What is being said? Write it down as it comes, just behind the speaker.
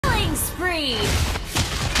spree!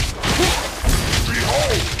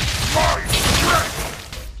 Behold my strength!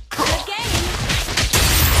 Good game!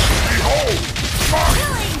 Behold my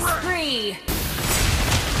Killing strength! spree!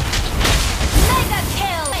 Mega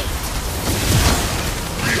kill!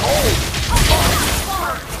 Behold my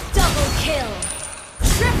strength! Double kill!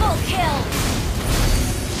 Triple kill!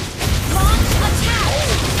 Launch attack!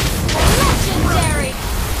 Legendary!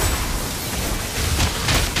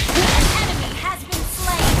 An enemy has been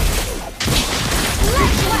slain!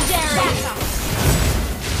 Legendary!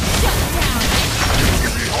 Shut down!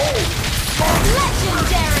 Behold my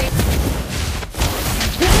Legendary!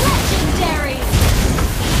 Legendary!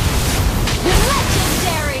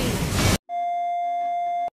 Legendary!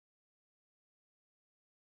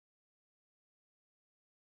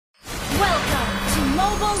 Welcome to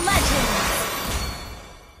Mobile Legends!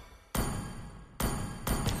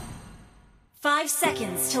 5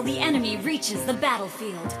 seconds till the enemy reaches the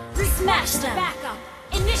battlefield. Smash them! Back up!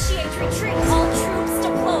 Initiate retreat! All troops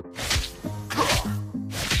deploy!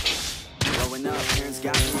 Growing up, parents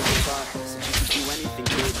got me in the car. Said you could do anything,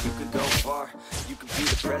 kid, you could go far. You could be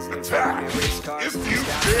the president, fly race cars. If you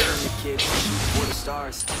Sky dare. and the kids shoot for the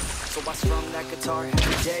stars. So I strummed that guitar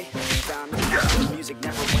every day. Found out the music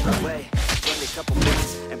never went away. Joined a couple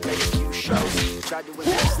bands and played a few shows. Tried to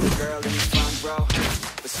impress the girl in the front row.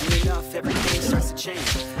 But soon enough, everything starts to change.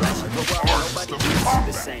 As you grow up, nobody keeps you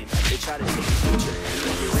the same. They try to take your future and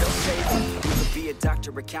make it real safe. You could be a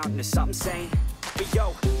doctor, accountant, or something sane. But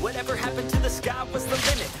yo, whatever happened to the sky was the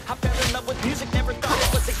limit. I fell in love with music, never thought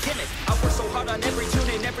it was a gimmick. I worked so hard on every tune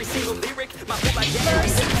and every single lyric. My whole identity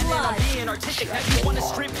is dependent on being artistic. Now you wanna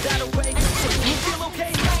strip that away, so you feel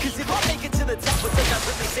okay? Cause if I make it to the top, what does that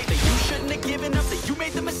really say? That you shouldn't have given up, that you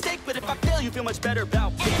made the mistake. But if I fail, you feel much better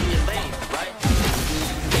about picking your lane, right?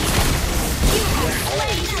 You have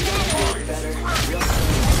slain an enemy! Better, real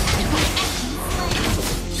soon.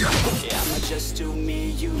 Yeah, I'ma just do me,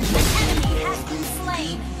 you just An do enemy you. has been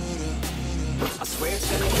slain! I swear it's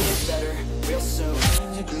gonna get better, real soon.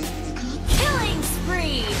 Killing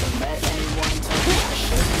spree! Let anyone tell me I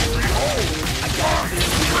should do. I got this.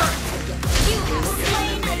 You have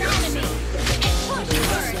slain an enemy! Push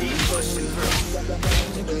first! Keep pushing through.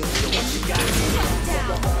 You're what you got to do. Shut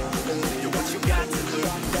down! You're what you got to do.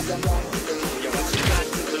 You're what you got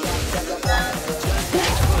to do. Just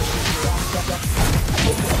keep pushing through.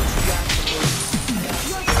 You're what you got to do.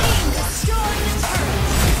 Your team destroyed the turret!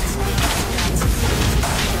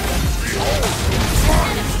 An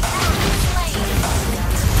enemy has been slain!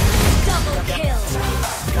 Double kill!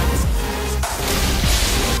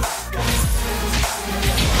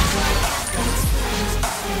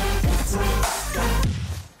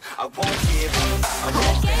 I won't give up. I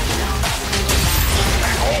won't back down.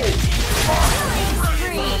 Killing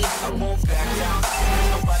spree! I won't back down.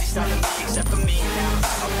 Nobody's stopping me except for me now.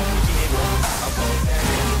 I won't give up. I won't back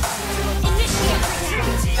down. Initiate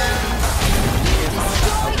retreat!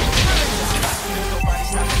 Destroy the turret! Nobody's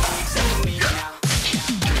stopping me except for me now.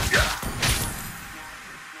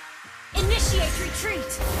 Initiate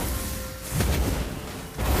retreat!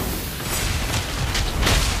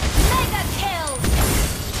 Mega kill!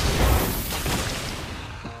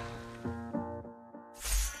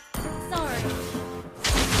 Sorry.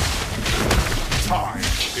 time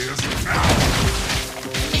is now!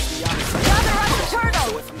 Gather up the turtle!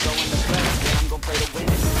 So if I'm going to play, then I'm gonna play to win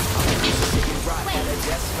it. I'm gonna use it to right at a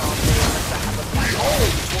desk all day unless I have a plan.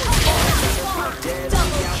 Dead on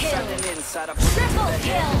the outside and inside. I put it to Triple the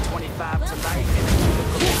head. kill. 25 to life and a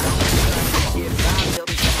cubicle is on. Kids, I'm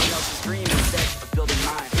building someone else's dream instead of building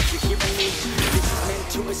mine. If you're hearing me, this is meant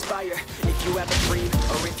to inspire. If you have a dream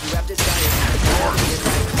or if you have desire, you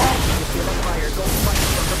feel a fire, go fight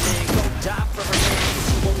for her man, go die for her man. 'Cause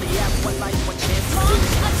you only have one life, one chance to Launch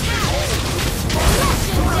live. attack!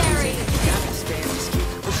 Legendary! Got this fan, just keep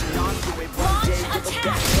pushing on through it. One Launch day you'll look attack!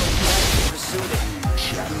 back so glad you pursued it.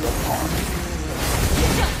 Shadow upon me!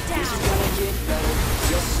 Shut It's down! gonna get better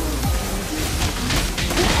real soon.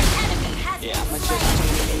 An enemy has Yeah, I'ma been just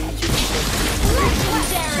slain! do me, you just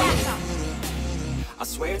Legendary! I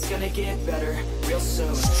swear it's gonna get better real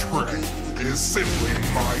soon. Strength is simply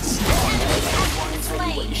my style!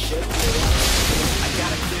 What you should do. I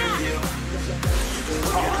got a clear view.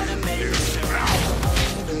 We're gonna make it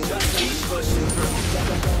soon. Just keep pushing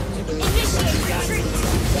through. Initiate retreat!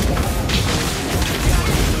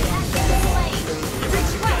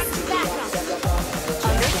 Request backup!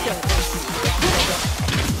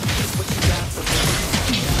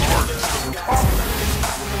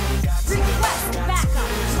 Request backup!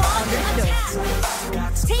 Launch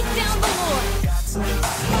attack! Take down the Lord!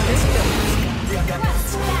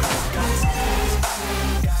 Request backup!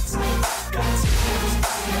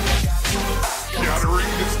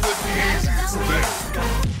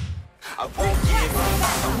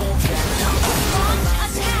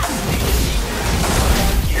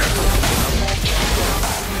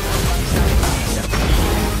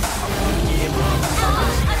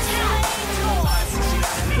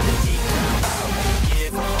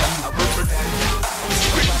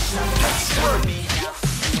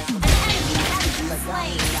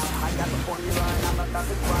 about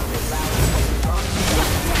to drop it loud.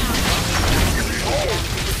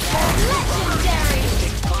 Legendary!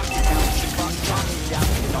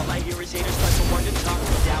 And all I hear is haters try so hard to talk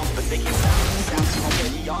me down, but they can sound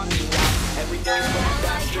already on me now. Everything is going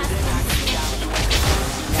faster than I can count. You ain't gonna stop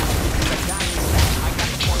me now, because I got you now. I got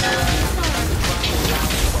the formula, I'm about to drop it loud.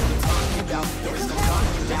 What you talking about? There is no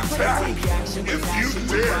talking down. Take action, If with you action,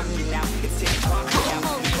 dare. we're rocking now. It's taking talk me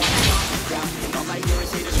down, and all I hear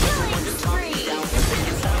is haters try so hard to talk me down, but they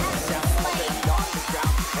can sound already on the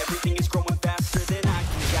ground. Everything is growing faster than I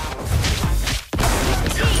can count.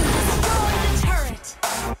 Your team destroyed the turret!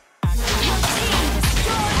 Your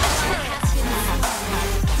team destroyed the turret!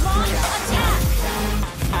 Launch attack!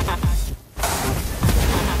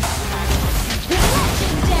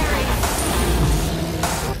 Legendary!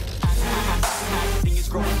 Everything is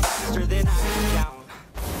growing faster than I can count.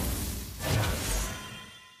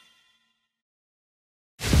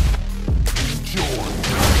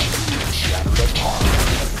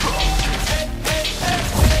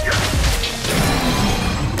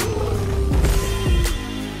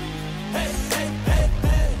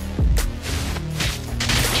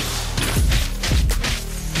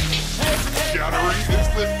 Shattering is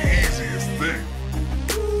the easiest thing.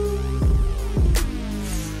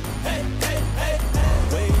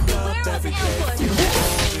 Where was an ambush?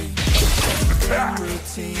 Attack!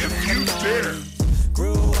 If you dare!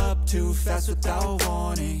 Grew up too fast without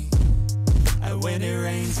warning, and when it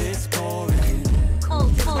rains it's pouring.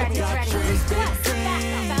 Ult is ready. Request backup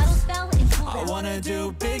battle spell until I then. wanna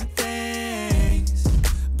do big things,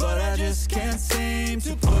 but I just can't seem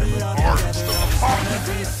to put it all together. I just wanna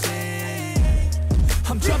be seen.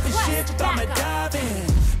 I'm jumping ship, I'ma dive in,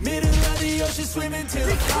 middle of the ocean, swimming till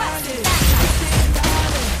I find it.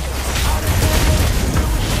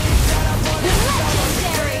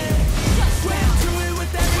 Legendary! Just round. Do it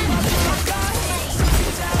with every muscle I got.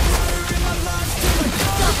 It's out water in my lungs till I go.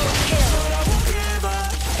 Double kill! But I won't give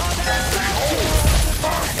up. All that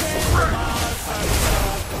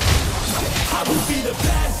I will be the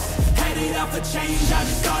best, headed out for change. I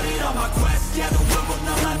just started on my quest. Yeah, the world will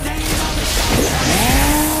know my name. I'm the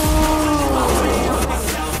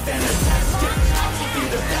myself and a test. I will be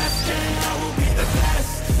the best, and I will be the best.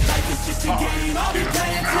 Life is just a game. I'll be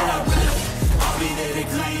playing till I rest. I'll be there to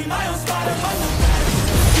claim my own spot among the best.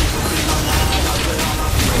 People in my life, I'll put on my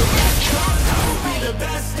full best. I will be the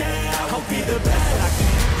best, yeah, I will be the best.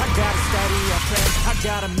 I gotta study a plan. I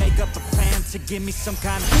gotta make up a plan to give me some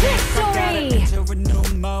kind of chance. I gotta enter a new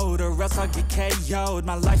mode, or else I'll get KO'd.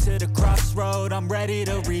 My life's at a crossroad, I'm ready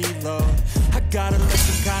to reload. I gotta learn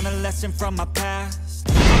some kind of lesson from my past.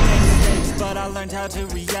 I made mistakes, but I learned how to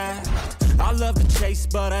react. I love to chase,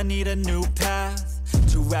 but I need a new path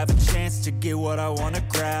to have a chance to get what I wanna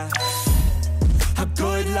grab. A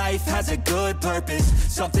good life has a good purpose,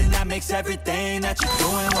 something that makes everything that you're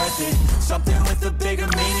doing worth it. Something with a bigger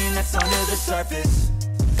meaning that's under the surface,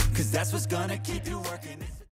 'cause that's what's gonna keep you working.